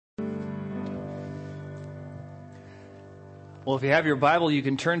Well, if you have your Bible, you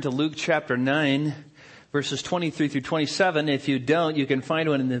can turn to Luke chapter 9, verses 23 through 27. If you don't, you can find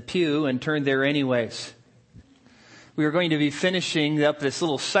one in the pew and turn there anyways. We are going to be finishing up this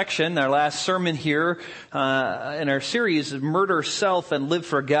little section, our last sermon here in our series of Murder Self and Live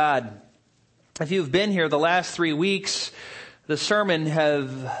for God. If you've been here the last 3 weeks, the sermons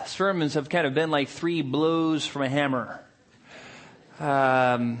have kind of been like 3 blows from a hammer.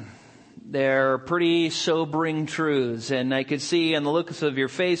 They're pretty sobering truths, and I could see in the looks of your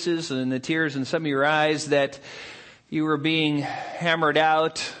faces and the tears in some of your eyes that you were being hammered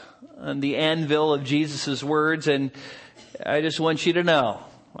out on the anvil of Jesus' words, and I just want you to know,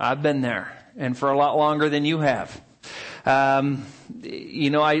 I've been there, and for a lot longer than you have. I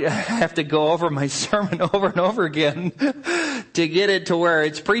have to go over my sermon over and over again to get it to where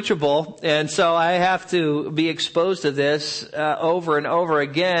it's preachable. And so I have to be exposed to this over and over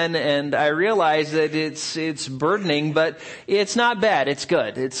again. And I realize that it's burdening, but it's not bad. It's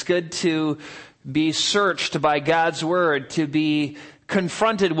good. It's good to be searched by God's Word, to be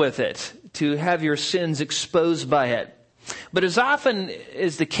confronted with it, to have your sins exposed by it. But as often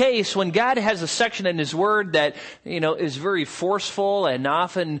is the case, when God has a section in His Word that, is very forceful and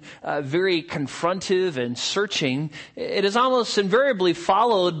often very confrontive and searching, it is almost invariably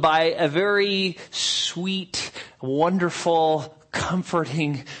followed by a very sweet, wonderful,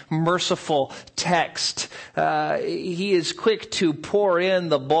 comforting, merciful text. He is quick to pour in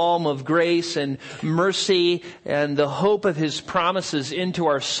the balm of grace and mercy and the hope of His promises into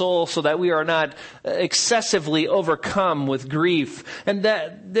our soul so that we are not excessively overcome with grief. And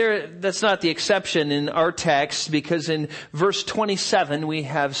that's not the exception in our text, because in verse 27 we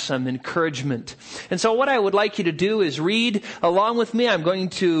have some encouragement. And so what I would like you to do is read along with me. I'm going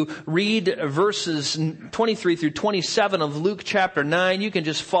to read verses 23 through 27 of Luke chapter 9. You can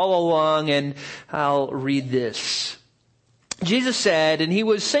just follow along and I'll read this. Jesus said, and He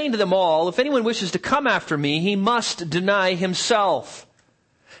was saying to them all, "If anyone wishes to come after me, he must deny himself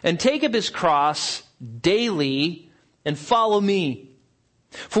and take up his cross daily and follow me.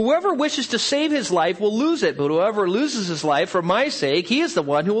 For whoever wishes to save his life will lose it, but whoever loses his life for my sake, he is the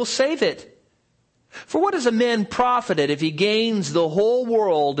one who will save it. For what is a man profited if he gains the whole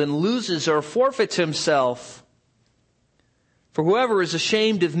world and loses or forfeits himself? For whoever is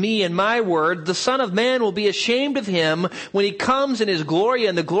ashamed of me and my word, the Son of Man will be ashamed of him when He comes in His glory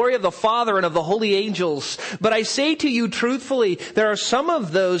and the glory of the Father and of the holy angels. But I say to you truthfully, there are some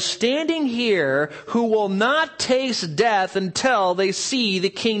of those standing here who will not taste death until they see the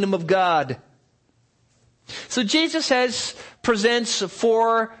kingdom of God." So Jesus presents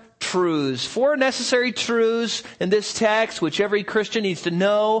 4 truths, 4 necessary truths in this text, which every Christian needs to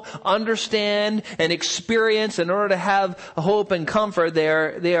know, understand, and experience in order to have hope and comfort. They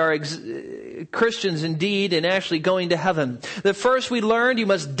are Christians indeed, and actually going to heaven. The first we learned, you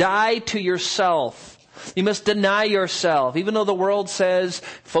must die to yourself. You must deny yourself. Even though the world says,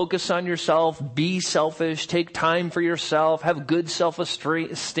 focus on yourself, be selfish, take time for yourself, have good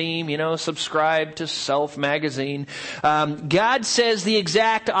self-esteem, subscribe to Self magazine. God says the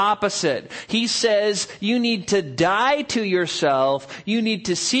exact opposite. He says you need to die to yourself. You need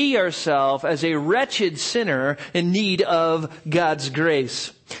to see yourself as a wretched sinner in need of God's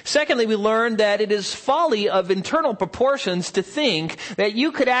grace. Secondly, we learned that it is folly of internal proportions to think that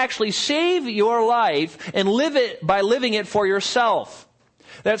you could actually save your life and live it by living it for yourself.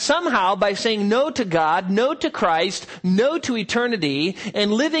 That somehow by saying no to God, no to Christ, no to eternity,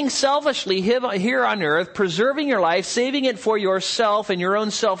 and living selfishly here on earth, preserving your life, saving it for yourself and your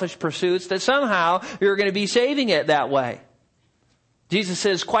own selfish pursuits, that somehow you're going to be saving it that way. Jesus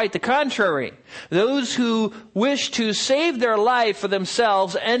says quite the contrary. Those who wish to save their life for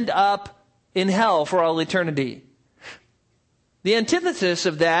themselves end up in hell for all eternity. The antithesis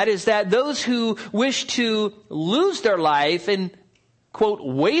of that is that those who wish to lose their life and, quote,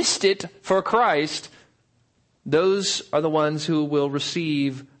 waste it for Christ, those are the ones who will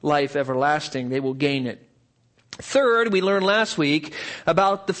receive life everlasting. They will gain it. Third, we learned last week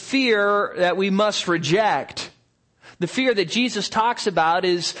about the fear that we must reject. The fear that Jesus talks about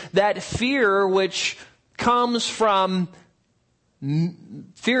is that fear which comes from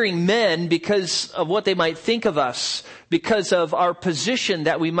fearing men because of what they might think of us, because of our position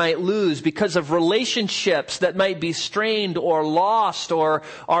that we might lose, because of relationships that might be strained or lost, or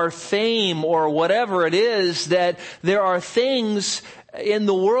our fame, or whatever it is, that there are things in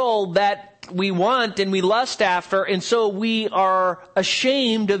the world that we want and we lust after, and so we are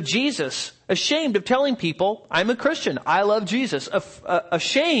ashamed of Jesus. Ashamed of telling people, I'm a Christian, I love Jesus.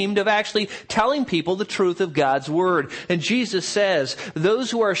 Ashamed of actually telling people the truth of God's Word. And Jesus says,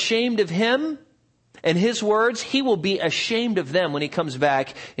 those who are ashamed of Him and His words, He will be ashamed of them when He comes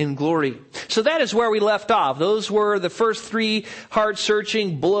back in glory. So that is where we left off. Those were the first 3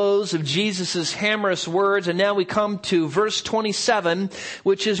 heart-searching blows of Jesus' hammerous words. And now we come to verse 27,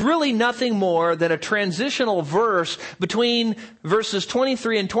 which is really nothing more than a transitional verse between verses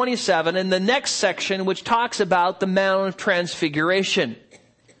 23 and 27 and the next section, which talks about the Mount of Transfiguration.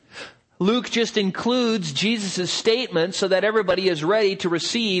 Luke just includes Jesus' statement so that everybody is ready to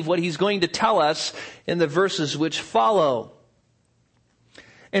receive what He's going to tell us in the verses which follow.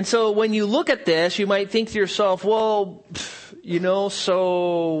 And so when you look at this, you might think to yourself, well,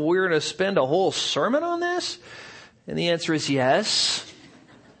 so we're going to spend a whole sermon on this? And the answer is yes.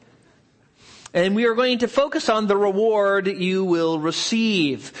 And we are going to focus on the reward you will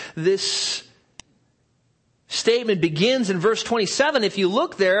receive. This statement begins in verse 27 if you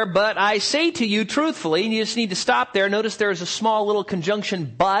look there, but I say to you truthfully, and you just need to stop there. Notice there's a small little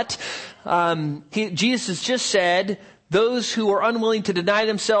conjunction, but. Jesus just said, those who are unwilling to deny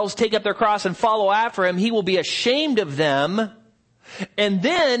themselves, take up their cross and follow after Him, He will be ashamed of them. And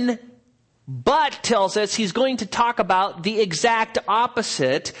then, but tells us He's going to talk about the exact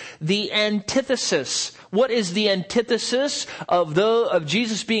opposite, the antithesis. What is the antithesis of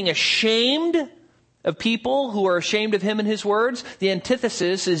Jesus being ashamed of people who are ashamed of Him and His words? The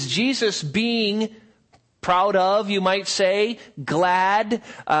antithesis is Jesus being proud of, you might say, glad,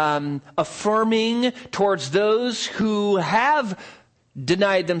 affirming towards those who have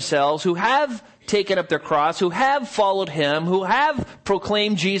denied themselves, who have taken up their cross, who have followed Him, who have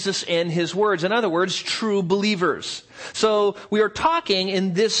proclaimed Jesus and His words. In other words, true believers. So we are talking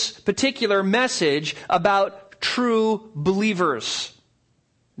in this particular message about true believers,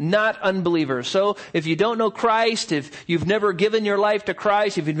 not unbelievers. So if you don't know Christ, if you've never given your life to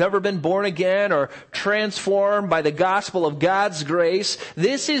Christ, if you've never been born again or transformed by the gospel of God's grace,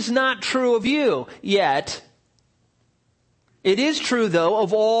 this is not true of you yet. It is true, though,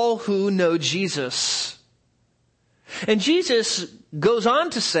 of all who know Jesus. And Jesus goes on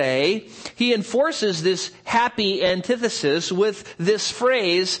to say, He enforces this happy antithesis with this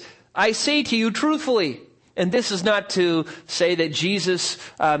phrase, I say to you truthfully. And this is not to say that Jesus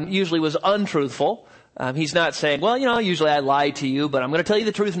usually was untruthful. He's not saying, well, usually I lie to you, but I'm going to tell you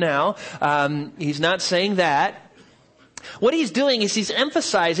the truth now. He's not saying that. What He's doing is He's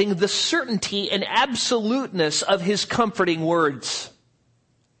emphasizing the certainty and absoluteness of His comforting words.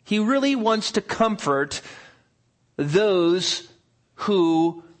 He really wants to comfort those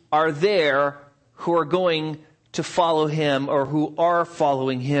who are there, who are going to follow Him or who are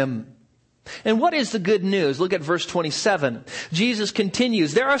following Him. And what is the good news? Look at verse 27. Jesus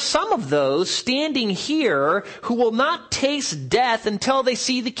continues, there are some of those standing here who will not taste death until they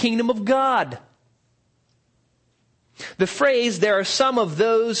see the kingdom of God. The phrase, there are some of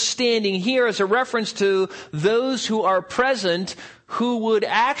those standing here, is a reference to those who are present who would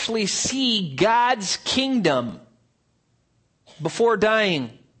actually see God's kingdom before dying.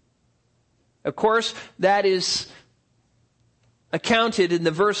 Of course, that is accounted in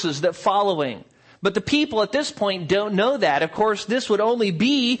the verses that following. But the people at this point don't know that. Of course, this would only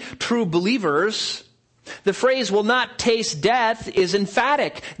be true believers. The phrase will not taste death is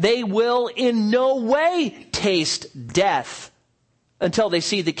emphatic. They will in no way taste death until they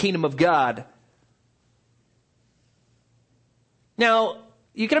see the kingdom of God. Now,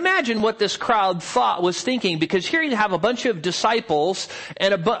 you can imagine what this crowd was thinking, because here you have a bunch of disciples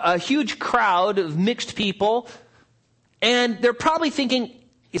and a huge crowd of mixed people. And they're probably thinking,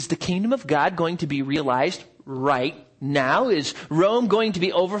 is the kingdom of God going to be realized right now? Is Rome going to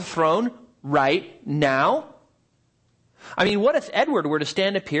be overthrown right now? I mean, what if Edward were to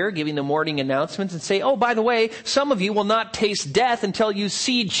stand up here giving the morning announcements and say, oh, by the way, some of you will not taste death until you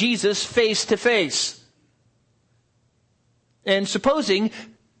see Jesus face to face. And supposing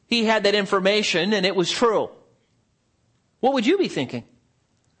he had that information and it was true, what would you be thinking?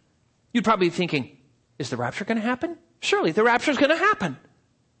 You'd probably be thinking, is the rapture going to happen? Surely the rapture is going to happen.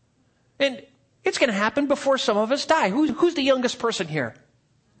 And it's going to happen before some of us die. Who's the youngest person here?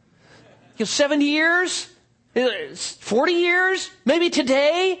 70 years? 40 years? Maybe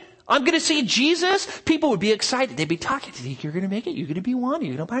today? I'm going to see Jesus? People would be excited. They'd be talking. Do you think you're going to make it? You're going to be one?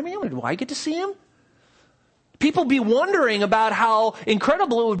 You're going to buy me? Do I get to see Him? People be wondering about how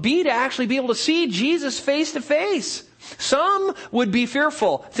incredible it would be to actually be able to see Jesus face to face. Some would be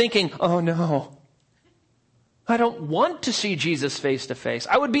fearful, thinking, oh no, I don't want to see Jesus face to face.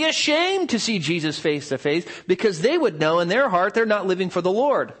 I would be ashamed to see Jesus face to face, because they would know in their heart they're not living for the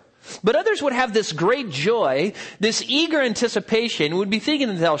Lord. But others would have this great joy, this eager anticipation, would be thinking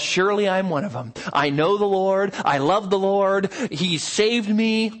to themselves, surely I'm one of them. I know the Lord. I love the Lord. He saved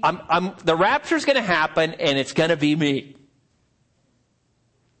me. The rapture's going to happen, and it's going to be me.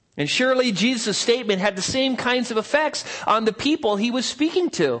 And surely Jesus' statement had the same kinds of effects on the people he was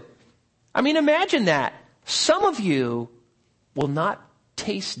speaking to. I mean, imagine that. Some of you will not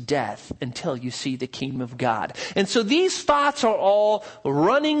taste death until you see the kingdom of God. And so these thoughts are all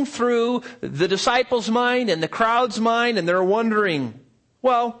running through the disciples' mind and the crowd's mind, and they're wondering,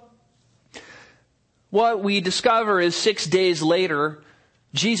 well, what we discover is 6 days later,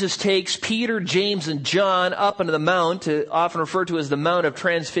 Jesus takes Peter, James, and John up into the mount, often referred to as the Mount of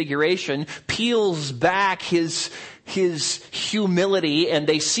Transfiguration, peels back his humility, and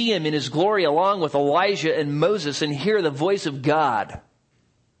they see him in his glory along with Elijah and Moses and hear the voice of God.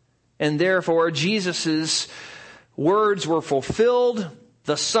 And therefore, Jesus' words were fulfilled.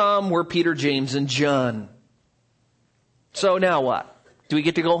 The sum were Peter, James, and John. So now what? Do we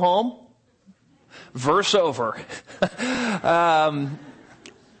get to go home? Verse over.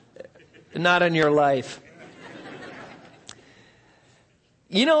 Not in your life.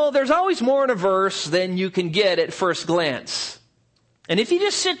 You know, there's always more in a verse than you can get at first glance. And if you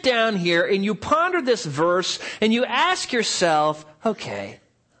just sit down here and you ponder this verse and you ask yourself, okay,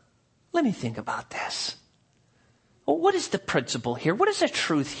 let me think about this. Well, what is the principle here? What is the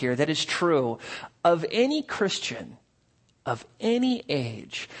truth here that is true of any Christian of any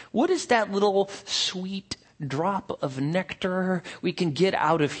age? What is that little sweet drop of nectar we can get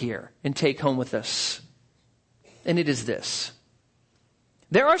out of here and take home with us? And it is this.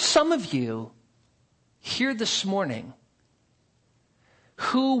 There are some of you here this morning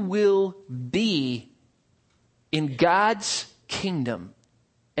who will be in God's kingdom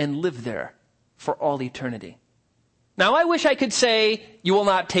and live there for all eternity. Now, I wish I could say you will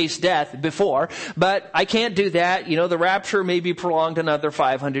not taste death before, but I can't do that. You know, the rapture may be prolonged another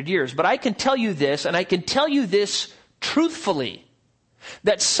 500 years. But I can tell you this, and I can tell you this truthfully,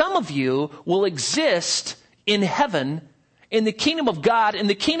 that some of you will exist in heaven, in the kingdom of God, in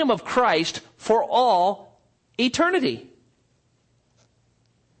the kingdom of Christ for all eternity.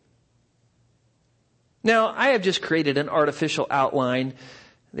 Now, I have just created an artificial outline.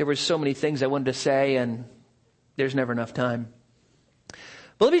 There were so many things I wanted to say, and there's never enough time.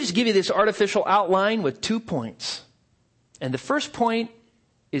 But let me just give you this artificial outline with 2 points. And the first point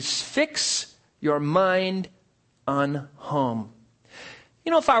is fix your mind on home.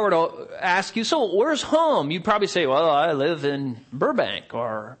 You know, if I were to ask you, so where's home? You'd probably say, well, I live in Burbank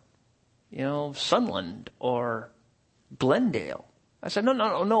or, Sunland or Glendale. I said,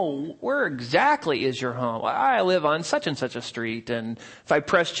 no. Where exactly is your home? I live on such and such a street. And if I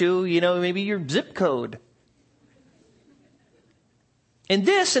pressed you, maybe your zip code. And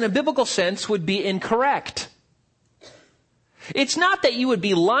this, in a biblical sense, would be incorrect. It's not that you would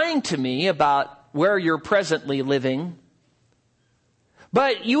be lying to me about where you're presently living,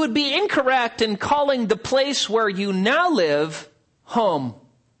 but you would be incorrect in calling the place where you now live home.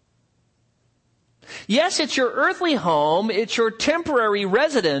 Yes, it's your earthly home, it's your temporary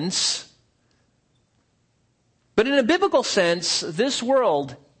residence, but in a biblical sense, this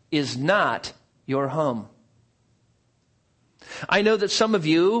world is not your home. I know that some of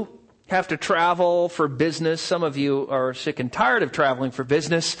you have to travel for business. Some of you are sick and tired of traveling for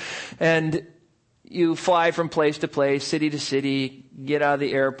business, and you fly from place to place, city to city, get out of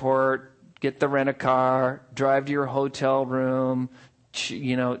the airport, get the rent-a-car, drive to your hotel room,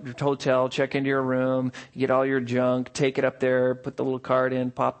 your hotel, check into your room, get all your junk, take it up there, put the little card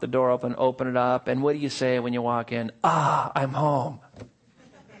in, pop the door open it up, and what do you say when you walk in? I'm home.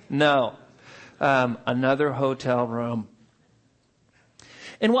 No. Another hotel room.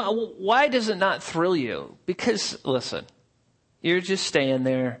 And why does it not thrill you? Because, listen, you're just staying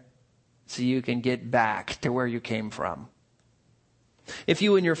there so you can get back to where you came from. If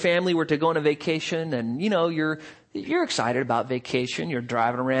you and your family were to go on a vacation and, you're excited about vacation, you're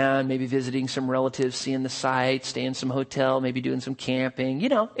driving around, maybe visiting some relatives, seeing the sights, staying in some hotel, maybe doing some camping,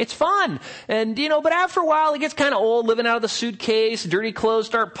 it's fun. And, but after a while it gets kind of old living out of the suitcase, dirty clothes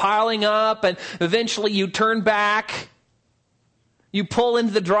start piling up, and eventually you turn back. You pull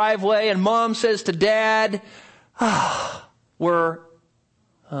into the driveway and mom says to dad, we're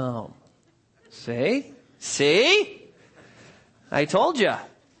home. See? I told you.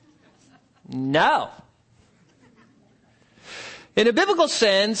 No. In a biblical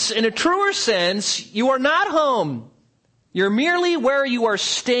sense, in a truer sense, you are not home. You're merely where you are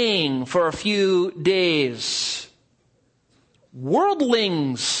staying for a few days.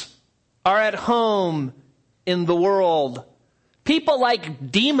 Worldlings are at home in the world. People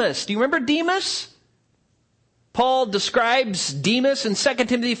like Demas. Do you remember Demas? Paul describes Demas in 2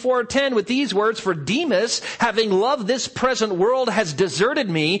 Timothy 4:10 with these words, "For Demas, having loved this present world, has deserted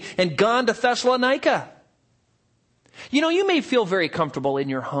me and gone to Thessalonica." You know, you may feel very comfortable in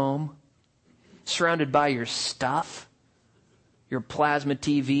your home, surrounded by your stuff, your plasma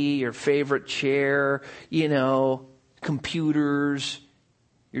TV, your favorite chair, computers,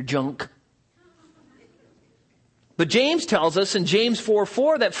 your junk. But James tells us in James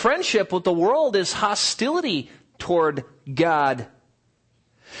 4:4 that friendship with the world is hostility toward God.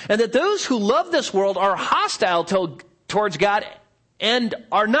 And that those who love this world are hostile towards God and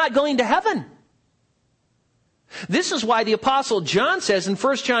are not going to heaven. This is why the Apostle John says in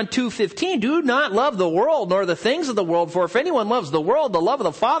 1 John 2:15, "Do not love the world nor the things of the world, for if anyone loves the world, the love of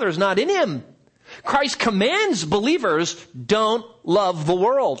the Father is not in him." Christ commands believers, don't love the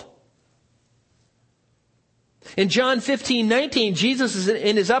world. In John 15:19, Jesus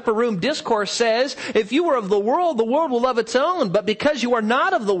in his upper room discourse says, "If you were of the world will love its own. But because you are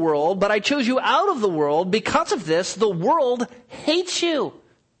not of the world, but I chose you out of the world, because of this, the world hates you."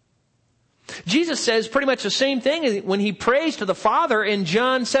 Jesus says pretty much the same thing when he prays to the Father in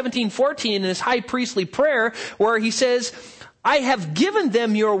John 17:14 in his high priestly prayer, where he says, "I have given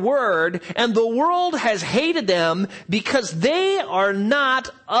them your word, and the world has hated them because they are not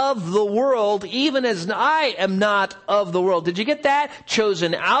of the world, even as I am not of the world." Did you get that?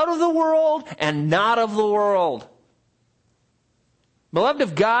 Chosen out of the world and not of the world. Beloved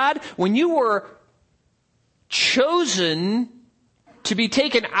of God, when you were chosen to be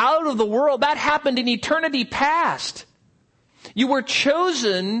taken out of the world, that happened in eternity past. You were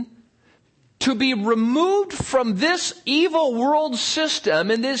chosen to be removed from this evil world system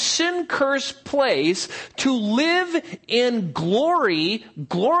in this sin-cursed place to live in glory,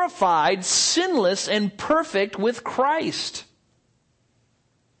 glorified, sinless, and perfect with Christ.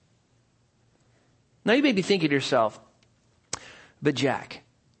 Now you may be thinking to yourself, "But Jack,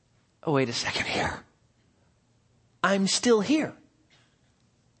 wait a second here. I'm still here.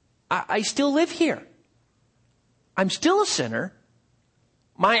 I still live here. I'm still a sinner.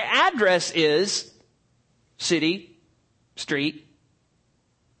 My address is city, street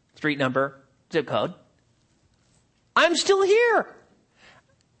number, zip code. I'm still here.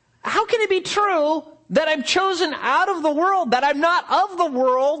 How can it be true that I'm chosen out of the world, that I'm not of the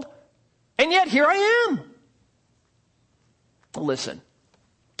world, and yet here I am?" Listen,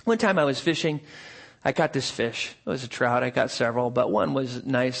 one time I was fishing. I caught this fish. It was a trout. I caught several, but one was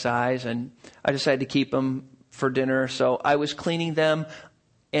nice size, and I decided to keep them for dinner. So I was cleaning them,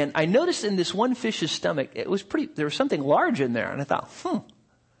 and I noticed in this one fish's stomach, there was something large in there, and I thought,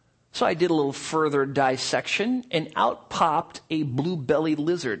 So I did a little further dissection, and out popped a blue-bellied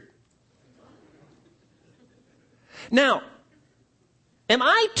lizard. Now, am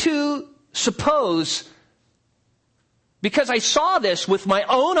I to suppose, because I saw this with my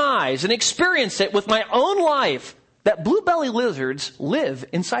own eyes and experienced it with my own life, that blue-belly lizards live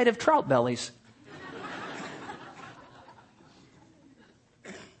inside of trout bellies?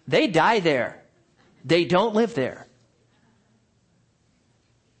 They die there. They don't live there.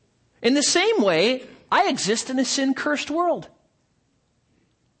 In the same way, I exist in a sin-cursed world.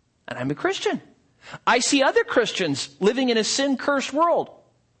 And I'm a Christian. I see other Christians living in a sin-cursed world.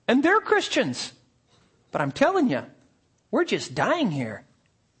 And they're Christians. But I'm telling you, we're just dying here.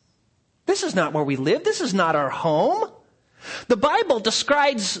 This is not where we live. This is not our home. The Bible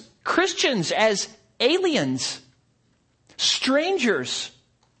describes Christians as aliens, strangers,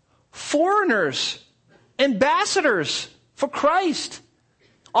 foreigners, ambassadors for Christ.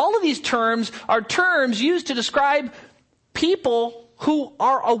 All of these terms are terms used to describe people who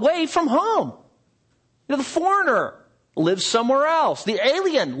are away from home. The foreigner lives somewhere else. The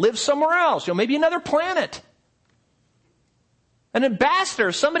alien lives somewhere else. Maybe another planet. An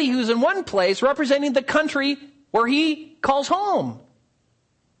ambassador, somebody who's in one place representing the country where he calls home.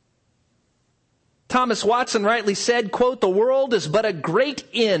 Thomas Watson rightly said, quote, "The world is but a great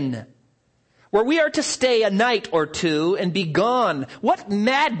inn where we are to stay a night or two and be gone. What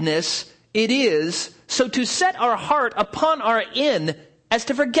madness it is so to set our heart upon our inn as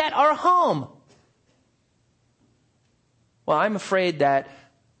to forget our home." Well, I'm afraid that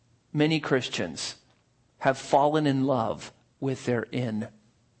many Christians have fallen in love with their inn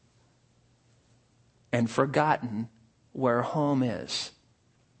and forgotten where home is.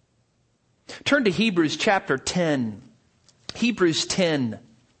 Turn to Hebrews chapter 10. Hebrews 10.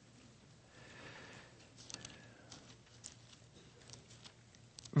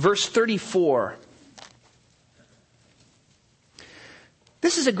 Verse 34.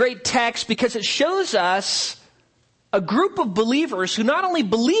 This is a great text because it shows us a group of believers who not only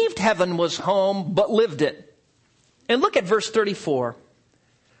believed heaven was home, but lived it. And look at verse 34.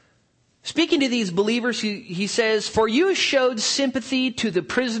 Speaking to these believers, he says, "For you showed sympathy to the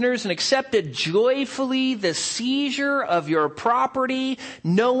prisoners and accepted joyfully the seizure of your property,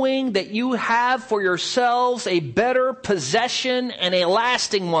 knowing that you have for yourselves a better possession and a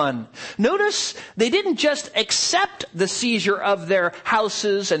lasting one." Notice they didn't just accept the seizure of their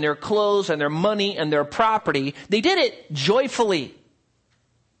houses and their clothes and their money and their property. They did it joyfully.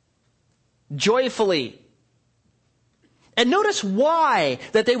 Joyfully. And notice why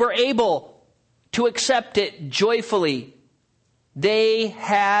that they were able to accept it joyfully. They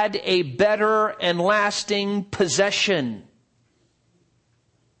had a better and lasting possession.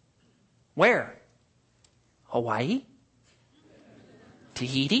 Where? Hawaii?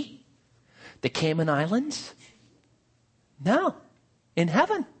 Tahiti? The Cayman Islands? No. In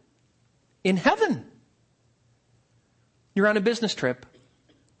heaven. In heaven. You're on a business trip.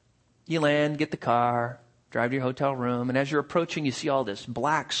 You land, get the car, drive to your hotel room, and as you're approaching, you see all this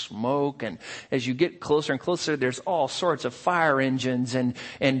black smoke, and as you get closer and closer, there's all sorts of fire engines and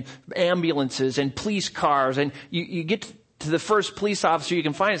ambulances and police cars, and you get to the first police officer you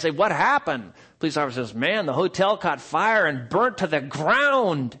can find and say, "What happened?" Police officer says, "Man, the hotel caught fire and burnt to the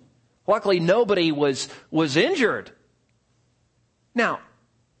ground. Luckily, nobody was injured." Now,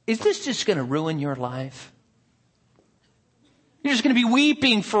 is this just going to ruin your life? You're just going to be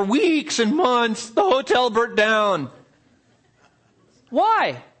weeping for weeks and months. The hotel burnt down.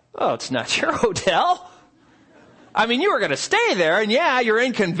 Why? Oh, it's not your hotel. I mean, you were going to stay there, and yeah, you're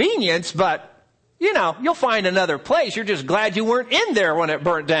inconvenienced, but, you'll find another place. You're just glad you weren't in there when it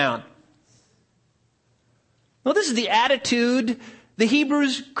burnt down. Well, this is the attitude the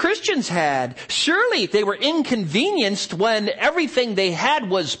Hebrews Christians had. Surely they were inconvenienced when everything they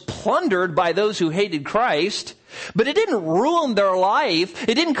had was plundered by those who hated Christ. But it didn't ruin their life.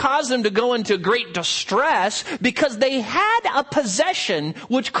 It didn't cause them to go into great distress because they had a possession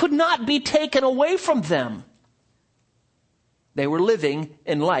which could not be taken away from them. They were living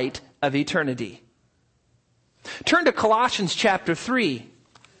in light of eternity. Turn to Colossians chapter 3.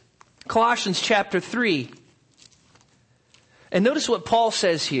 Colossians chapter 3. And notice what Paul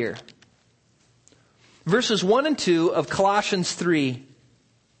says here. Verses 1 and 2 of Colossians 3.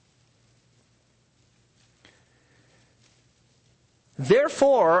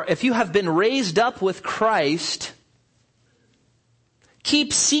 "Therefore, if you have been raised up with Christ,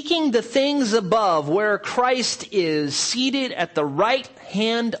 keep seeking the things above where Christ is seated at the right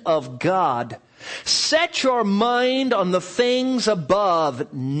hand of God. Set your mind on the things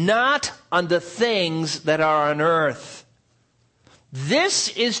above, not on the things that are on earth." This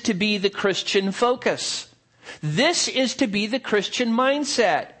is to be the Christian focus. This is to be the Christian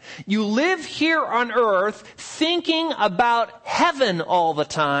mindset. You live here on earth thinking about heaven all the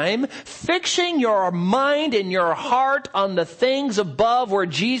time, fixing your mind and your heart on the things above where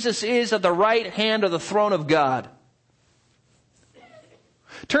Jesus is at the right hand of the throne of God.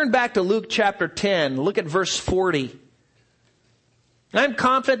 Turn back to Luke chapter 10. Look at verse 40. I'm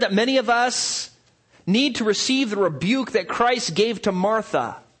confident that many of us need to receive the rebuke that Christ gave to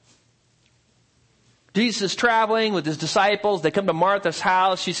Martha. Jesus is traveling with his disciples. They come to Martha's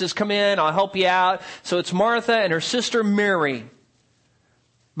house. She says, "Come in, I'll help you out." So it's Martha and her sister Mary.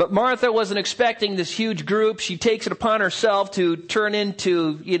 But Martha wasn't expecting this huge group. She takes it upon herself to turn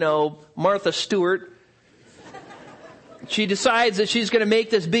into, Martha Stewart. She decides that she's going to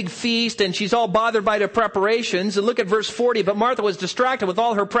make this big feast, and she's all bothered by the preparations. And look at verse 40. "But Martha was distracted with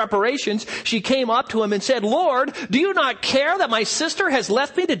all her preparations. She came up to him and said, 'Lord, do you not care that my sister has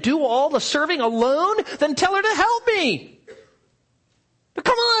left me to do all the serving alone? Then tell her to help me.'" But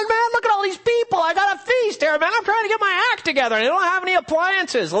come on, man, look at all these people. I got a feast here, man. I'm trying to get my act together. And I don't have any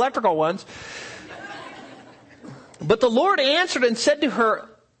appliances, electrical ones. But the Lord answered and said to her,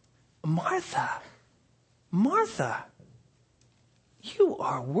 "Martha, Martha, you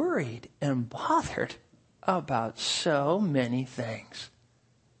are worried and bothered about so many things."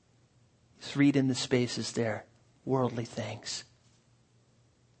 Just read in the spaces there. Worldly things.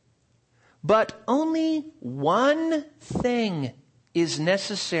 "But only one thing is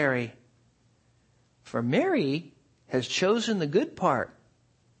necessary. For Mary has chosen the good part,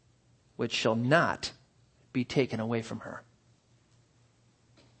 which shall not be taken away from her."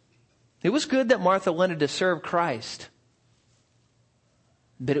 It was good that Martha wanted to serve Christ.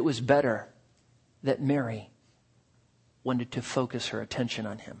 But it was better that Mary wanted to focus her attention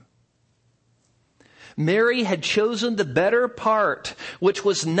on him. Mary had chosen the better part, which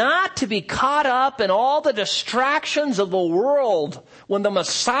was not to be caught up in all the distractions of the world when the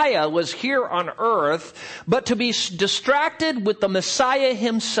Messiah was here on earth, but to be distracted with the Messiah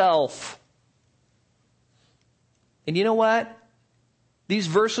himself. And you know what? These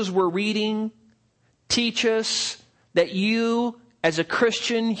verses we're reading teach us that you, as a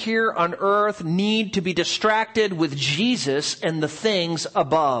Christian here on earth, need to be distracted with Jesus and the things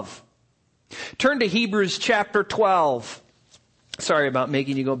above. Turn to Hebrews chapter 12. Sorry about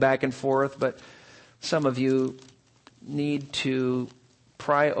making you go back and forth, but some of you need to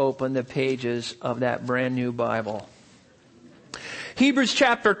pry open the pages of that brand new Bible. Hebrews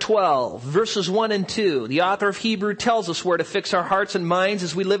chapter 12, verses 1 and 2. The author of Hebrew tells us where to fix our hearts and minds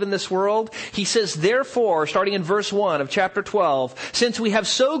as we live in this world. He says, therefore, starting in verse 1 of chapter 12, since we have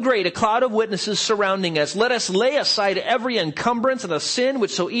so great a cloud of witnesses surrounding us, let us lay aside every encumbrance and the sin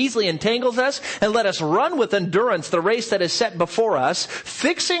which so easily entangles us, and let us run with endurance the race that is set before us,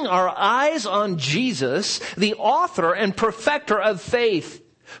 fixing our eyes on Jesus, the author and perfecter of faith,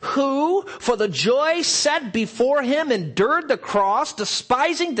 who, for the joy set before him, endured the cross,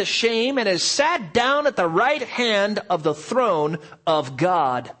 despising the shame, and has sat down at the right hand of the throne of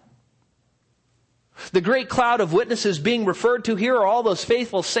God. The great cloud of witnesses being referred to here are all those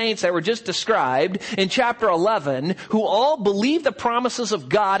faithful saints that were just described in chapter 11, who all believe the promises of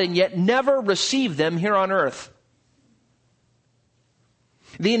God and yet never receive them here on earth.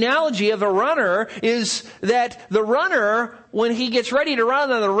 The analogy of a runner is that the runner, when he gets ready to run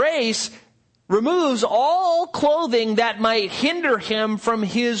in the race, removes all clothing that might hinder him from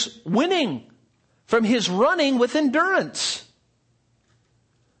his winning, from his running with endurance.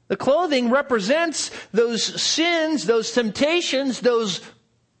 The clothing represents those sins, those temptations, those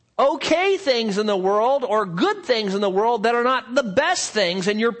okay things in the world or good things in the world that are not the best things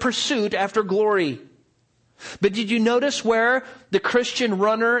in your pursuit after glory. But did you notice where the Christian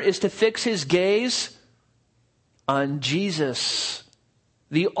runner is to fix his gaze? On Jesus,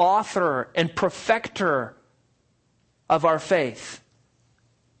 the author and perfecter of our faith.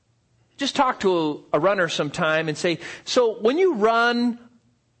 Just talk to a runner sometime and say, so when you run,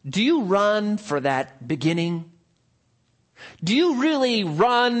 do you run for that beginning? Do you really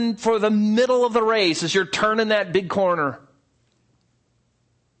run for the middle of the race as you're turning that big corner?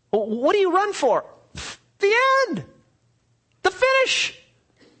 What do you run for? The end. The finish.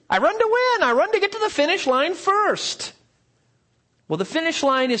 I run to win. I run to get to the finish line first. Well, the finish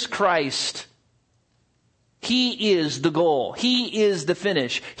line is Christ. He is the goal. He is the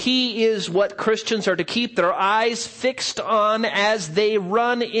finish. He is what Christians are to keep their eyes fixed on as they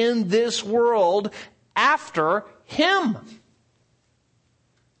run in this world after Him.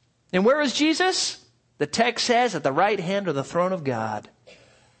 And where is Jesus? The text says at the right hand of the throne of God.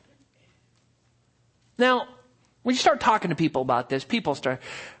 Now, when you start talking to people about this, people start,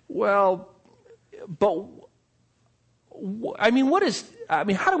 well, but, how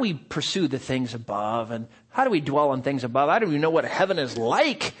do we pursue the things above? And how do we dwell on things above? I don't even know what heaven is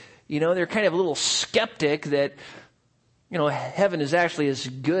like. They're kind of a little skeptic that, heaven is actually as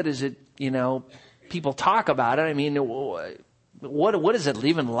good as it, people talk about it. I mean, what is it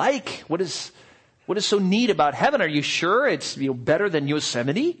even like? What is so neat about heaven? Are you sure it's better than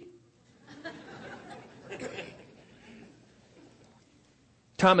Yosemite?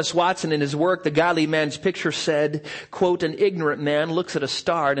 Thomas Watson, in his work, The Godly Man's Picture, said, quote, an ignorant man looks at a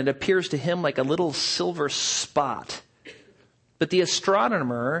star and it appears to him like a little silver spot. But the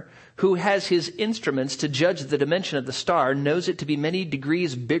astronomer who has his instruments to judge the dimension of the star knows it to be many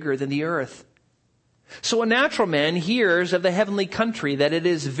degrees bigger than the earth. So a natural man hears of the heavenly country, that it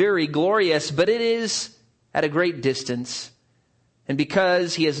is very glorious, but it is at a great distance. And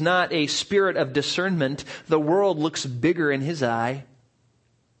because he has not a spirit of discernment, the world looks bigger in his eye.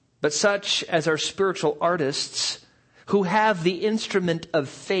 But such as are spiritual artists, who have the instrument of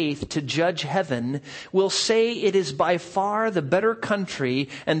faith to judge heaven, will say it is by far the better country,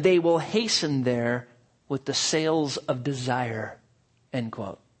 and they will hasten there with the sails of desire. End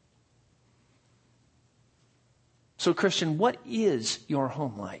quote. So, Christian, what is your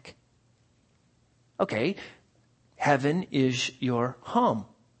home like? Okay, heaven is your home.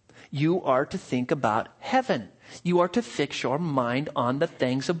 You are to think about heaven. You are to fix your mind on the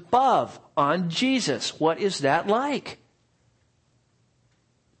things above, on Jesus. What is that like?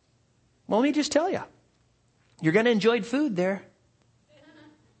 Well, let me just tell you. You're going to enjoy food there.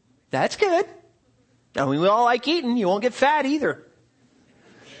 That's good. I mean, we all like eating. You won't get fat either.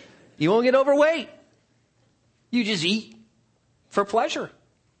 You won't get overweight. You just eat for pleasure.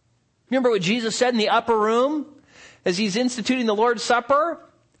 Remember what Jesus said in the upper room as He's instituting the Lord's Supper?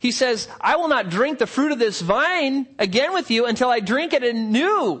 He says, I will not drink the fruit of this vine again with you until I drink it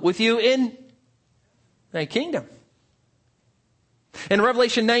anew with you in thy kingdom. In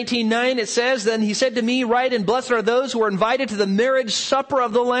Revelation 19:9 it says, then he said to me, write, and blessed are those who are invited to the marriage supper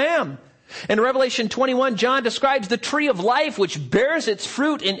of the Lamb. In Revelation 21, John describes the tree of life which bears its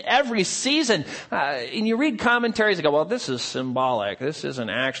fruit in every season. And you read commentaries and go, well, this is symbolic. This isn't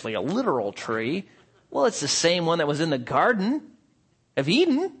actually a literal tree. Well, it's the same one that was in the Garden of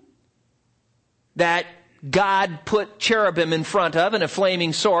Eden that God put cherubim in front of and a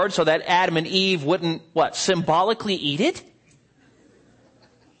flaming sword so that Adam and Eve wouldn't, symbolically eat it?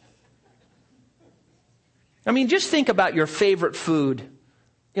 I mean, just think about your favorite food.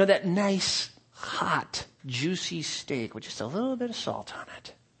 You know, that nice, hot, juicy steak with just a little bit of salt on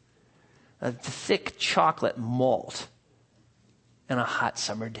it. A thick chocolate malt on a hot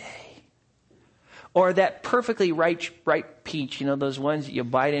summer day. Or that perfectly ripe peach, you know, those ones that you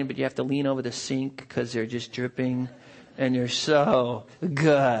bite in but you have to lean over the sink because they're just dripping and they're so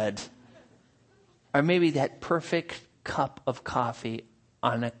good. Or maybe that perfect cup of coffee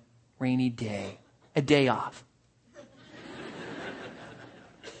on a rainy day, a day off.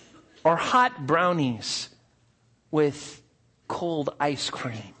 Or hot brownies with cold ice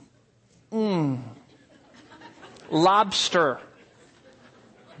cream. Lobster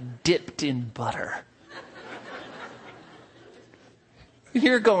dipped in butter.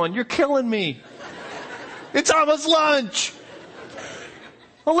 You're going, you're killing me. It's almost lunch.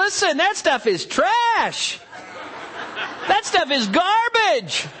 Well, listen, that stuff is trash. That stuff is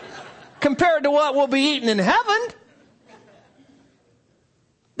garbage compared to what we'll be eating in heaven.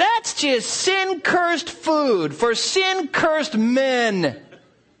 That's just sin-cursed food for sin-cursed men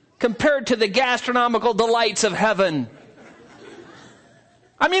compared to the gastronomical delights of heaven.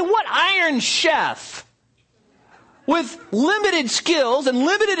 I mean, what iron chef with limited skills and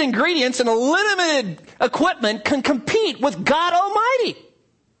limited ingredients and limited equipment can compete with God Almighty,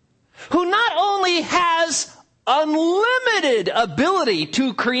 who not only has unlimited ability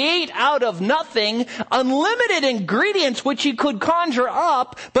to create out of nothing, unlimited ingredients which he could conjure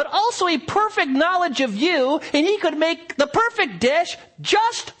up, but also a perfect knowledge of you, and he could make the perfect dish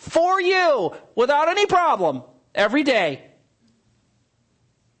just for you without any problem every day.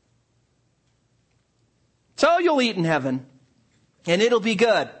 So you'll eat in heaven, and it'll be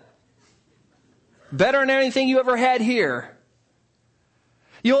good. Better than anything you ever had here.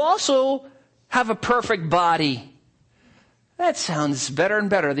 You'll also have a perfect body. That sounds better and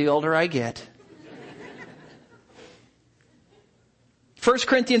better the older I get. 1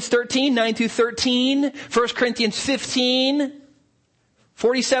 Corinthians 13, 9 through 13. 1 Corinthians 15,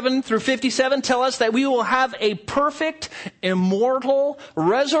 47 through 57 tell us that we will have a perfect, immortal,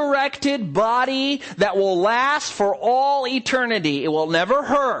 resurrected body that will last for all eternity. It will never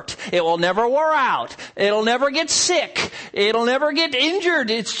hurt. It will never wear out. It'll never get sick. It'll never get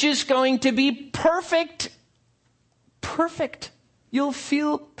injured. It's just going to be perfect. Perfect. You'll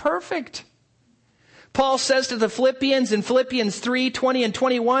feel perfect. Paul says to the Philippians in Philippians 3, 20 and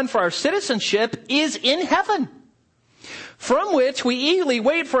 21, for our citizenship is in heaven, from which we eagerly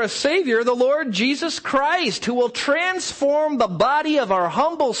wait for a Savior, the Lord Jesus Christ, who will transform the body of our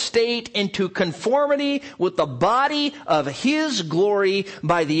humble state into conformity with the body of His glory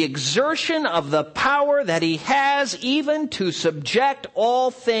by the exertion of the power that He has even to subject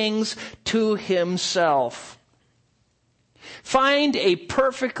all things to Himself. Find a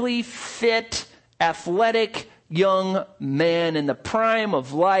perfectly fit, athletic young man in the prime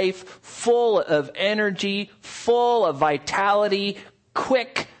of life, full of energy, full of vitality,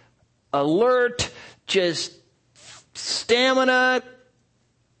 quick, alert, just stamina.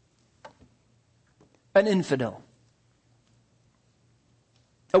 An infidel.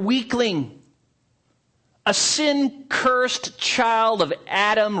 A weakling. A sin-cursed child of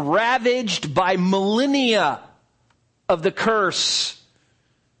Adam, ravaged by millennia of the curse.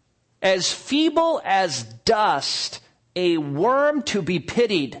 As feeble as dust, a worm to be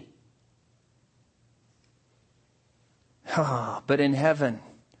pitied. But in heaven,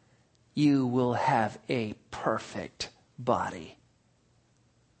 you will have a perfect body.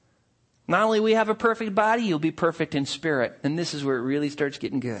 Not only will we have a perfect body, you'll be perfect in spirit. And this is where it really starts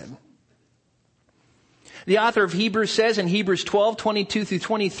getting good. The author of Hebrews says in Hebrews 12, 22 through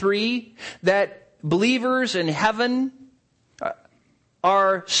 23, that believers in heaven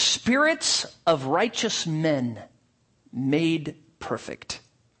are spirits of righteous men made perfect.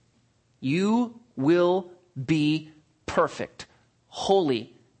 You will be perfect,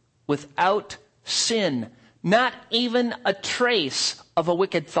 holy, without sin, not even a trace of a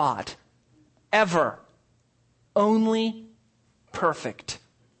wicked thought, ever. Only perfect.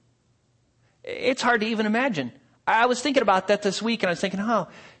 It's hard to even imagine. I was thinking about that this week, and I was thinking, how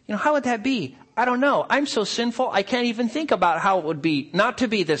would that be? I don't know. I'm so sinful, I can't even think about how it would be not to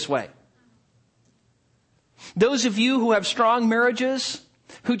be this way. Those of you who have strong marriages,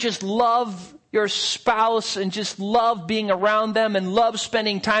 who just love your spouse and just love being around them and love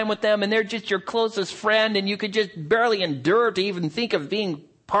spending time with them, and they're just your closest friend, and you could just barely endure to even think of being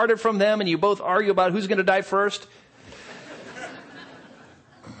parted from them, and you both argue about who's going to die first.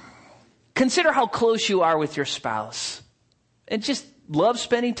 Consider how close you are with your spouse and just love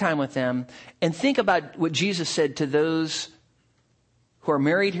spending time with them, and think about what Jesus said to those who are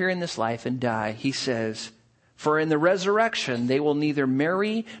married here in this life and die. He says, "For in the resurrection they will neither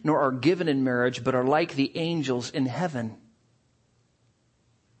marry nor are given in marriage, but are like the angels in heaven."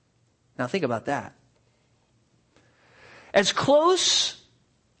 Now think about that. As close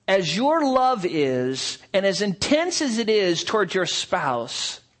as your love is, and as intense as it is towards your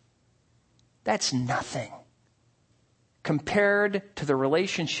spouse, that's nothing compared to the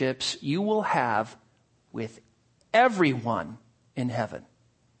relationships you will have with everyone in heaven.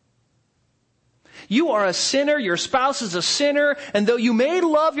 You are a sinner, your spouse is a sinner, and though you may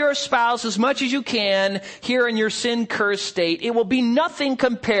love your spouse as much as you can here in your sin-cursed state, it will be nothing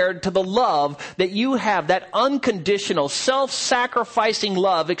compared to the love that you have, that unconditional, self-sacrificing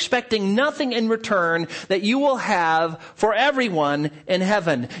love, expecting nothing in return, that you will have for everyone in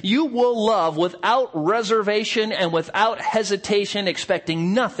heaven. You will love without reservation and without hesitation,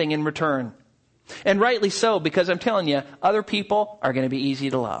 expecting nothing in return. And rightly so, because I'm telling you, other people are going to be easy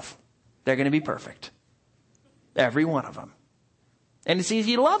to love. They're going to be perfect. Every one of them. And it's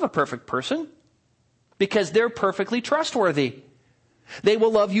easy to love a perfect person because they're perfectly trustworthy. They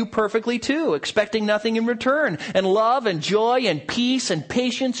will love you perfectly too, expecting nothing in return. And love and joy and peace and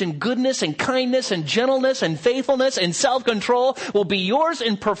patience and goodness and kindness and gentleness and faithfulness and self-control will be yours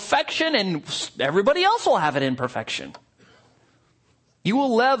in perfection, and everybody else will have it in perfection. You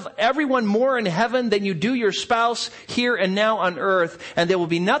will love everyone more in heaven than you do your spouse here and now on earth, and there will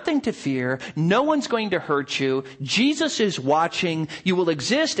be nothing to fear. No one's going to hurt you. Jesus is watching. You will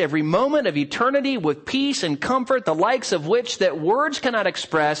exist every moment of eternity with peace and comfort, the likes of which that words cannot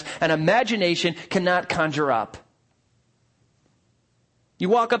express and imagination cannot conjure up. You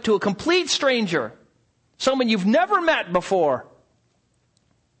walk up to a complete stranger, someone you've never met before,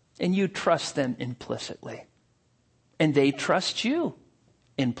 and you trust them implicitly, and they trust you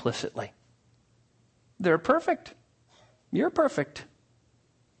implicitly. They're perfect. You're perfect.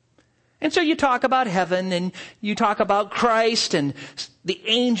 And so you talk about heaven, and you talk about Christ and the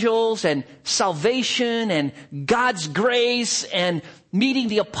angels and salvation and God's grace and meeting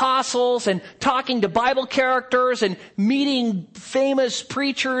the apostles and talking to Bible characters and meeting famous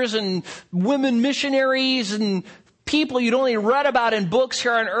preachers and women missionaries and people you'd only read about in books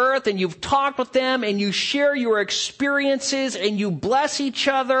here on earth, and you've talked with them, and you share your experiences, and you bless each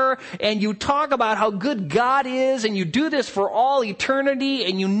other, and you talk about how good God is, and you do this for all eternity,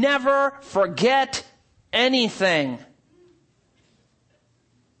 and you never forget anything.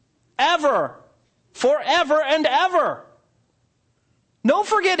 Ever. Forever and ever. No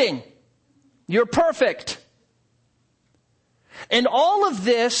forgetting. You're perfect. And all of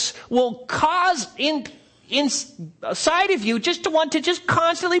this will cause inside of you just to want to just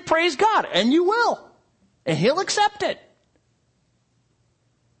constantly praise God. And you will. And He'll accept it.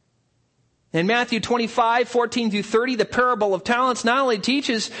 In Matthew 25, 14 through 30, the parable of talents not only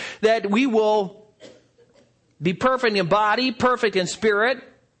teaches that we will be perfect in body, perfect in spirit,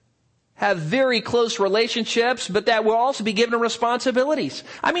 have very close relationships, but that we'll also be given responsibilities.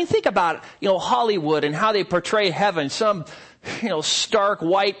 I mean, think about, Hollywood and how they portray heaven. Some, stark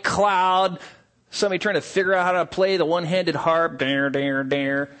white cloud, somebody trying to figure out how to play the one-handed harp. Dare, dare,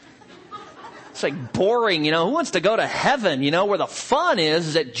 dare. It's like boring, Who wants to go to heaven, where the fun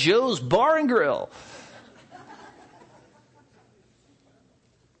is at Joe's Bar and Grill?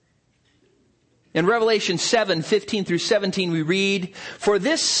 In Revelation 7, 15 through 17, we read, "For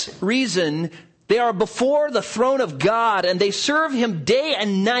this reason they are before the throne of God, and they serve Him day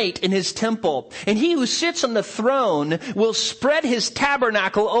and night in His temple. And He who sits on the throne will spread His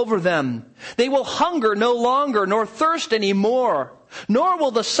tabernacle over them. They will hunger no longer, nor thirst any more. Nor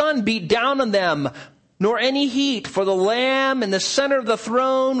will the sun beat down on them, nor any heat. For the Lamb in the center of the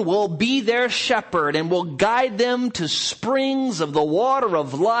throne will be their shepherd, and will guide them to springs of the water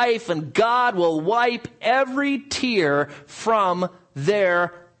of life. And God will wipe every tear from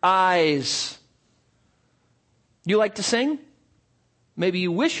their eyes." You like to sing? Maybe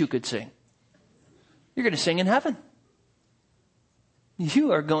you wish you could sing. You're going to sing in heaven.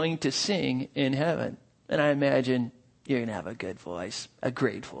 You are going to sing in heaven. And I imagine you're going to have a good voice, a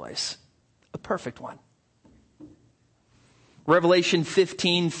great voice. a perfect one. Revelation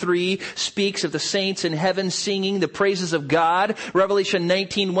 15:3 speaks of the saints in heaven singing the praises of God. Revelation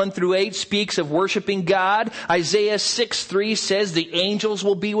 19:1-8 speaks of worshiping God. Isaiah 6:3 says the angels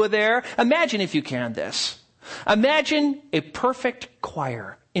will be with there. Imagine, if you can, this. Imagine a perfect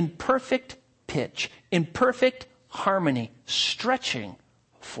choir in perfect pitch, in perfect harmony, stretching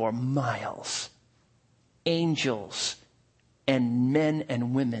for miles. Angels and men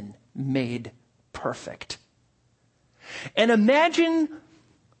and women made perfect. And imagine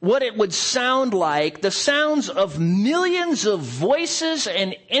what it would sound like, the sounds of millions of voices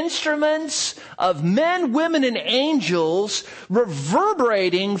and instruments of men, women, and angels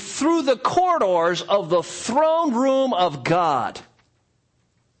reverberating through the corridors of the throne room of God.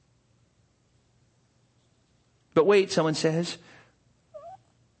 But wait, someone says,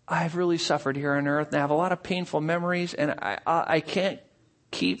 I've really suffered here on earth and I have a lot of painful memories and I can't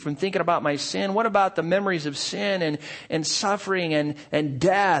keep from thinking about my sin. What about the memories of sin and suffering and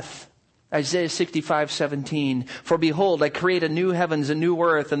death? Isaiah 65:17. For behold, I create a new heavens and new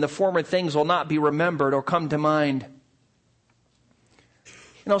earth, and the former things will not be remembered or come to mind.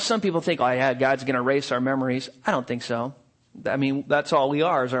 You know, some people think, oh yeah, God's going to erase our memories. I don't think so. I mean, that's all we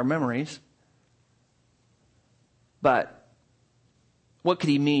are, is our memories. But what could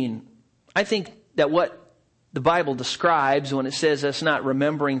he mean? I think that what the Bible describes when it says us not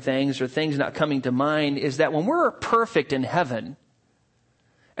remembering things or things not coming to mind is that when we're perfect in heaven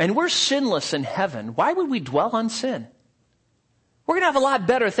and we're sinless in heaven, why would we dwell on sin? We're going to have a lot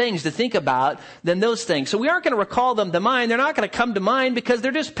better things to think about than those things. So we aren't going to recall them to mind. They're not going to come to mind because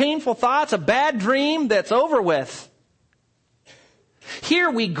they're just painful thoughts, a bad dream that's over with. Here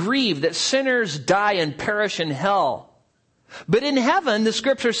we grieve that sinners die and perish in hell. But in heaven, the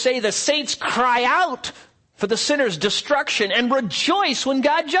scriptures say the saints cry out for the sinner's destruction and rejoice when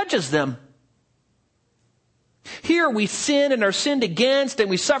God judges them. Here we sin and are sinned against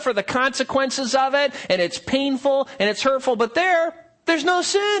and we suffer the consequences of it, and it's painful and it's hurtful, but there's no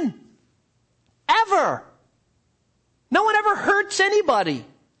sin. Ever. No one ever hurts anybody.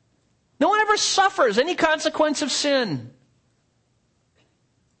 No one ever suffers any consequence of sin.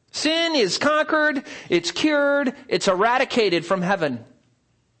 Sin is conquered, it's cured, it's eradicated from heaven.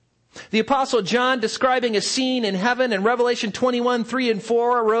 The Apostle John, describing a scene in heaven in Revelation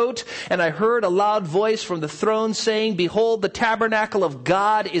 21:3-4, wrote, And I heard a loud voice from the throne saying, Behold, the tabernacle of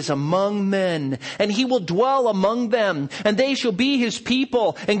God is among men, and he will dwell among them, and they shall be his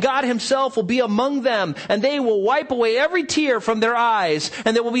people, and God himself will be among them, and they will wipe away every tear from their eyes,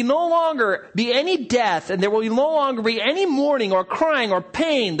 and there will be no longer be any death, and there will no longer be any mourning or crying or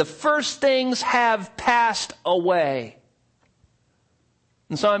pain. The first things have passed away.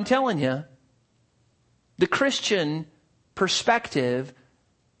 And so I'm telling you, the Christian perspective,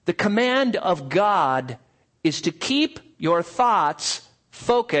 the command of God is to keep your thoughts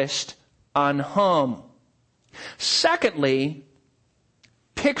focused on home. Secondly,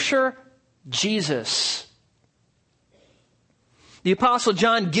 picture Jesus. The Apostle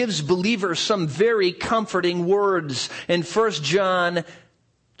John gives believers some very comforting words in 1 John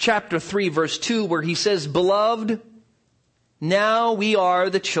chapter 3, verse 2, where he says, Beloved, now we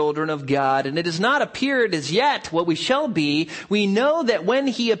are the children of God, and it has not appeared as yet what we shall be. We know that when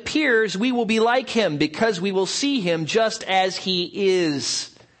he appears, we will be like him, because we will see him just as he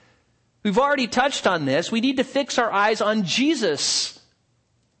is. We've already touched on this. We need to fix our eyes on Jesus.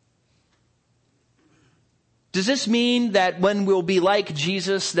 Does this mean that when we'll be like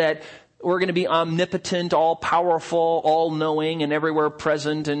Jesus, that we're going to be omnipotent, all-powerful, all-knowing, and everywhere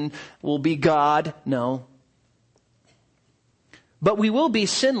present, and we'll be God? No. But we will be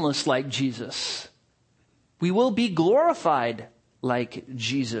sinless like Jesus. We will be glorified like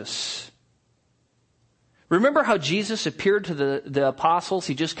Jesus. Remember how Jesus appeared to the apostles?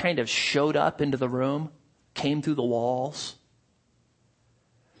 He just kind of showed up into the room, came through the walls.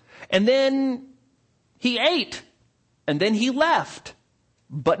 And then he ate, and then he left,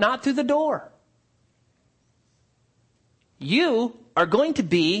 but not through the door. You are going to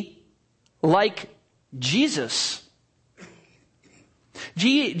be like Jesus.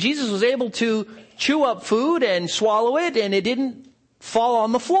 Jesus was able to chew up food and swallow it, and it didn't fall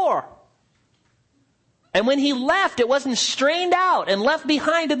on the floor. And when he left, it wasn't strained out and left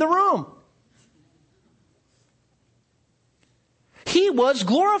behind in the room. He was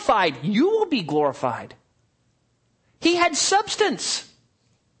glorified. You will be glorified. He had substance.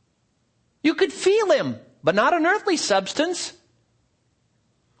 You could feel him, but not an earthly substance.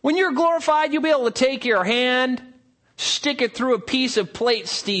 When you're glorified, you'll be able to take your hand, stick it through a piece of plate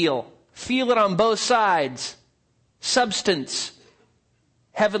steel, feel it on both sides. Substance.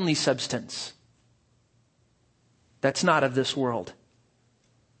 heavenly substance that's not of this world.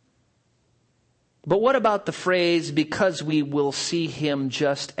 But what about the phrase, because we will see him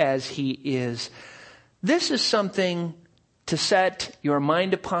just as he is? This is something to set your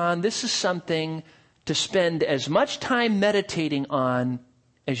mind upon. This is something to spend as much time meditating on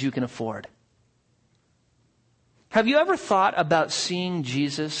as you can afford. Have you ever thought about seeing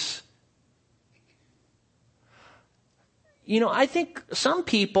Jesus? I think some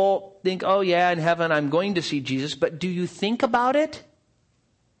people think, oh yeah, in heaven I'm going to see Jesus. But do you think about it?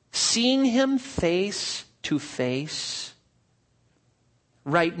 Seeing him face to face.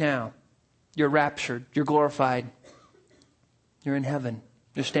 Right now, you're raptured, you're glorified, you're in heaven,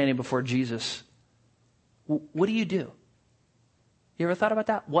 you're standing before Jesus. What do? You ever thought about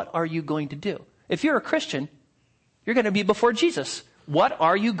that? What are you going to do? If you're a Christian, you're going to be before Jesus. What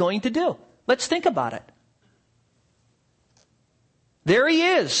are you going to do? Let's think about it. There he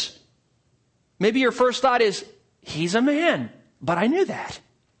is. Maybe your first thought is, he's a man, but I knew that.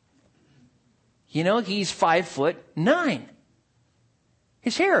 He's 5'9".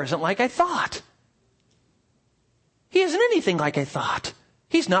 His hair isn't like I thought. He isn't anything like I thought.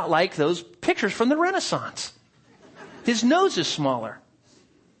 He's not like those pictures from the Renaissance. His nose is smaller.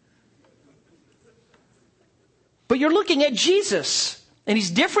 But you're looking at Jesus, and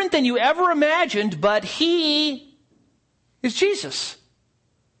he's different than you ever imagined, but he is Jesus.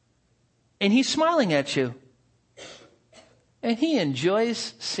 And he's smiling at you. And he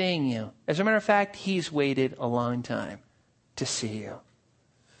enjoys seeing you. As a matter of fact, he's waited a long time to see you.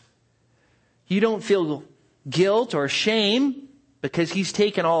 You don't feel guilt or shame because he's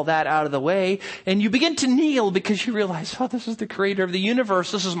taken all that out of the way. And you begin to kneel because you realize, oh, this is the creator of the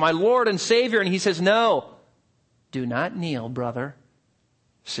universe. This is my Lord and Savior. And he says, no, do not kneel, brother,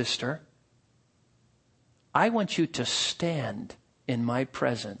 sister. I want you to stand in my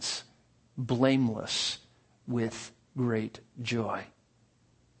presence, blameless, with great joy.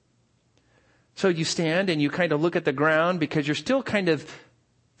 So you stand and you kind of look at the ground because you're still kind of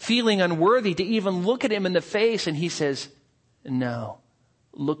feeling unworthy to even look at him in the face. And he says, no,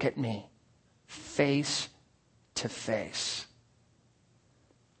 look at me face to face.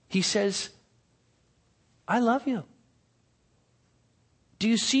 He says, I love you. Do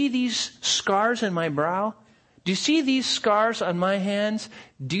you see these scars in my brow? Do you see these scars on my hands?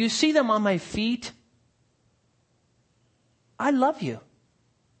 Do you see them on my feet? I love you.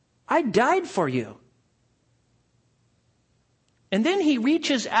 I died for you. And then he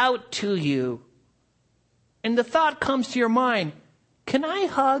reaches out to you. And the thought comes to your mind, can I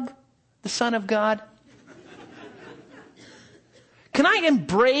hug the Son of God? Can I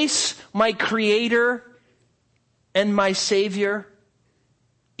embrace my Creator and my Savior?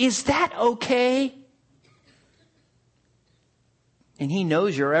 Is that okay? And he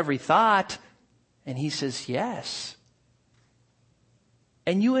knows your every thought. And he says, yes.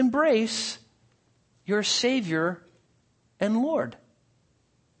 And you embrace your Savior and Lord.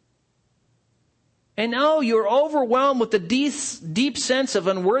 And now you're overwhelmed with the deep sense of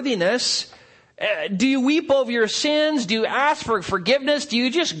unworthiness. Do you weep over your sins? Do you ask for forgiveness? Do you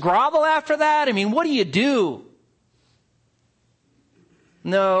just grovel after that? I mean, what do?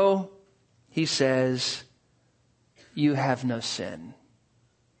 No, he says, you have no sin.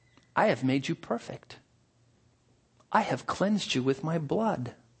 I have made you perfect. I have cleansed you with my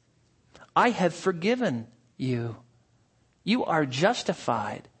blood. I have forgiven you. You are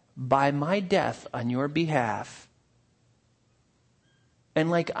justified by my death on your behalf. And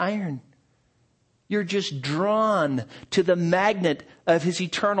like iron, you're just drawn to the magnet of his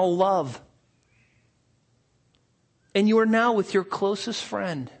eternal love. And you are now with your closest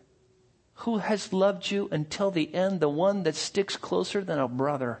friend who has loved you until the end, the one that sticks closer than a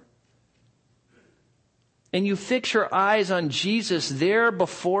brother. And you fix your eyes on Jesus there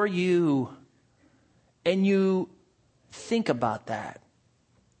before you, and you think about that.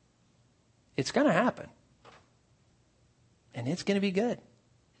 It's going to happen. And it's going to be good.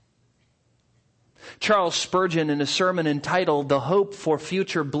 Charles Spurgeon, in a sermon entitled "The Hope for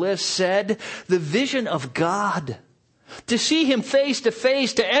Future Bliss," said, "The vision of God, to see him face to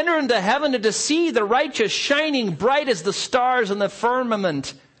face, to enter into heaven, and to see the righteous shining bright as the stars in the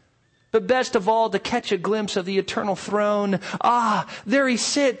firmament. But best of all, to catch a glimpse of the eternal throne. Ah, there he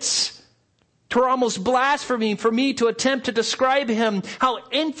sits. 'Twere almost blasphemy for me to attempt to describe him. How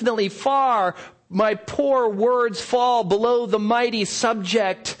infinitely far my poor words fall below the mighty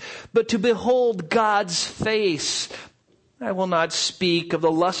subject. But to behold God's face, I will not speak of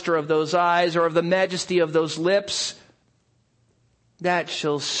the luster of those eyes or of the majesty of those lips. That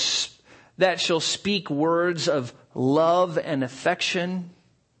shall speak words of love and affection.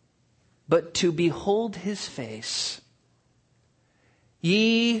 but to behold his face.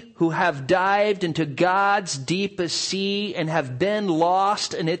 Ye who have dived into God's deepest sea and have been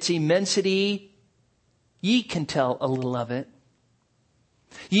lost in its immensity, ye can tell a little of it.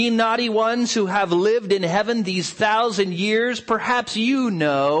 Ye naughty ones who have lived in heaven these 1,000 years, perhaps you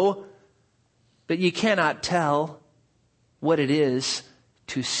know, but ye cannot tell what it is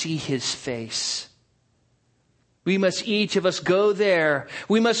to see his face. We must each of us go there.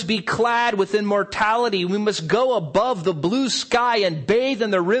 We must be clad with immortality. We must go above the blue sky and bathe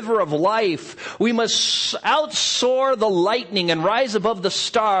in the river of life. We must outsoar the lightning and rise above the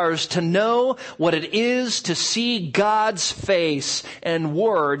stars to know what it is to see God's face, and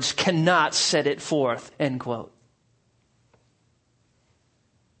words cannot set it forth. End quote.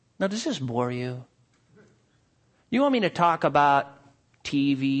 Now, does this bore you? You want me to talk about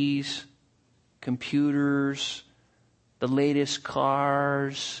TVs, computers, the latest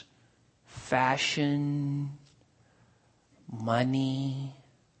cars, fashion, money?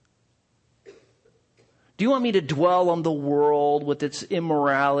 Do you want me to dwell on the world with its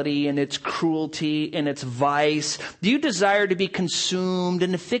immorality and its cruelty and its vice? Do you desire to be consumed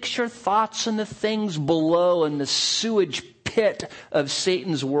and to fix your thoughts on the things below in the sewage pit of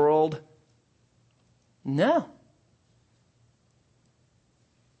Satan's world? No.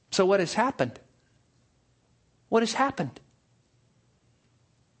 So what has happened? What has happened?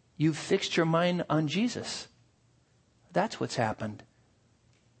 You've fixed your mind on Jesus. That's what's happened.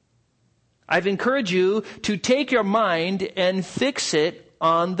 I've encouraged you to take your mind and fix it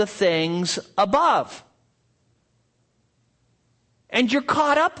on the things above. And you're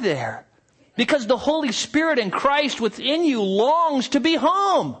caught up there because the Holy Spirit and Christ within you longs to be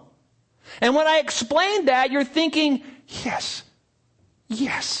home. And when I explained that, you're thinking, yes,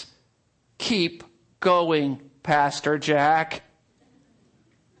 keep going, Pastor Jack.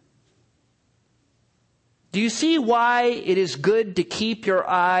 Do you see why it is good to keep your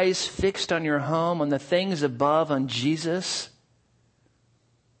eyes fixed on your home, on the things above, on Jesus?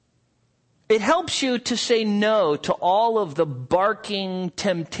 It helps you to say no to all of the barking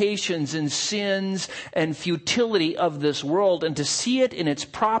temptations and sins and futility of this world and to see it in its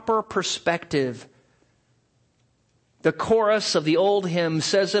proper perspective. The chorus of the old hymn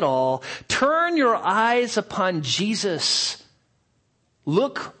says it all. Turn your eyes upon Jesus.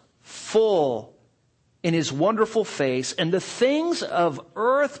 Look full in his wonderful face, and the things of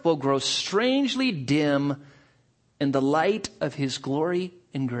earth will grow strangely dim in the light of his glory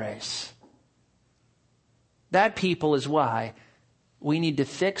and grace. That, people, is why we need to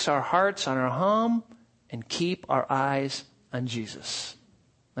fix our hearts on our home and keep our eyes on Jesus.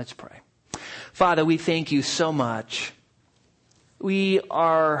 Let's pray. Father, we thank you so much. We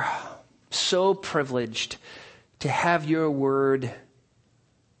are so privileged to have your word.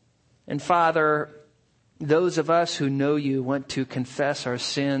 And Father, those of us who know you want to confess our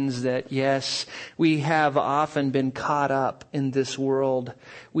sins, that yes, we have often been caught up in this world.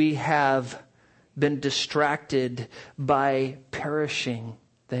 We have been distracted by perishing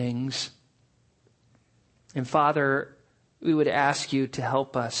things. And Father, we would ask you to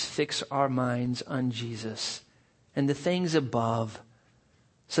help us fix our minds on Jesus and the things above,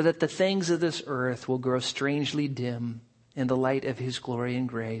 so that the things of this earth will grow strangely dim in the light of his glory and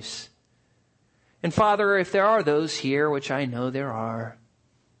grace. And Father, if there are those here, which I know there are,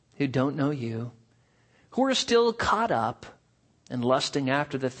 who don't know you, who are still caught up and lusting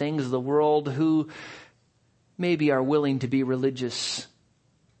after the things of the world, who maybe are willing to be religious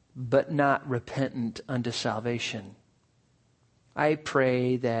but not repentant unto salvation, I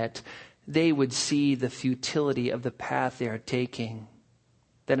pray that they would see the futility of the path they are taking,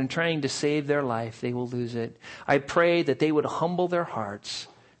 that in trying to save their life, they will lose it. I pray that they would humble their hearts,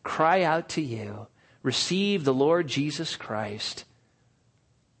 cry out to you, receive the Lord Jesus Christ,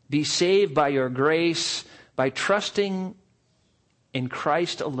 be saved by your grace, by trusting in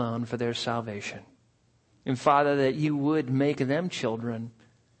Christ alone for their salvation. And Father, that you would make them children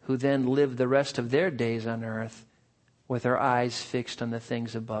who then live the rest of their days on earth with our eyes fixed on the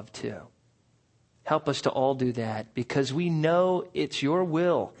things above too. Help us to all do that, because we know it's your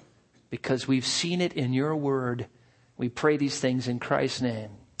will, because we've seen it in your word. We pray these things in Christ's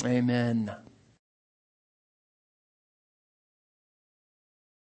name. Amen.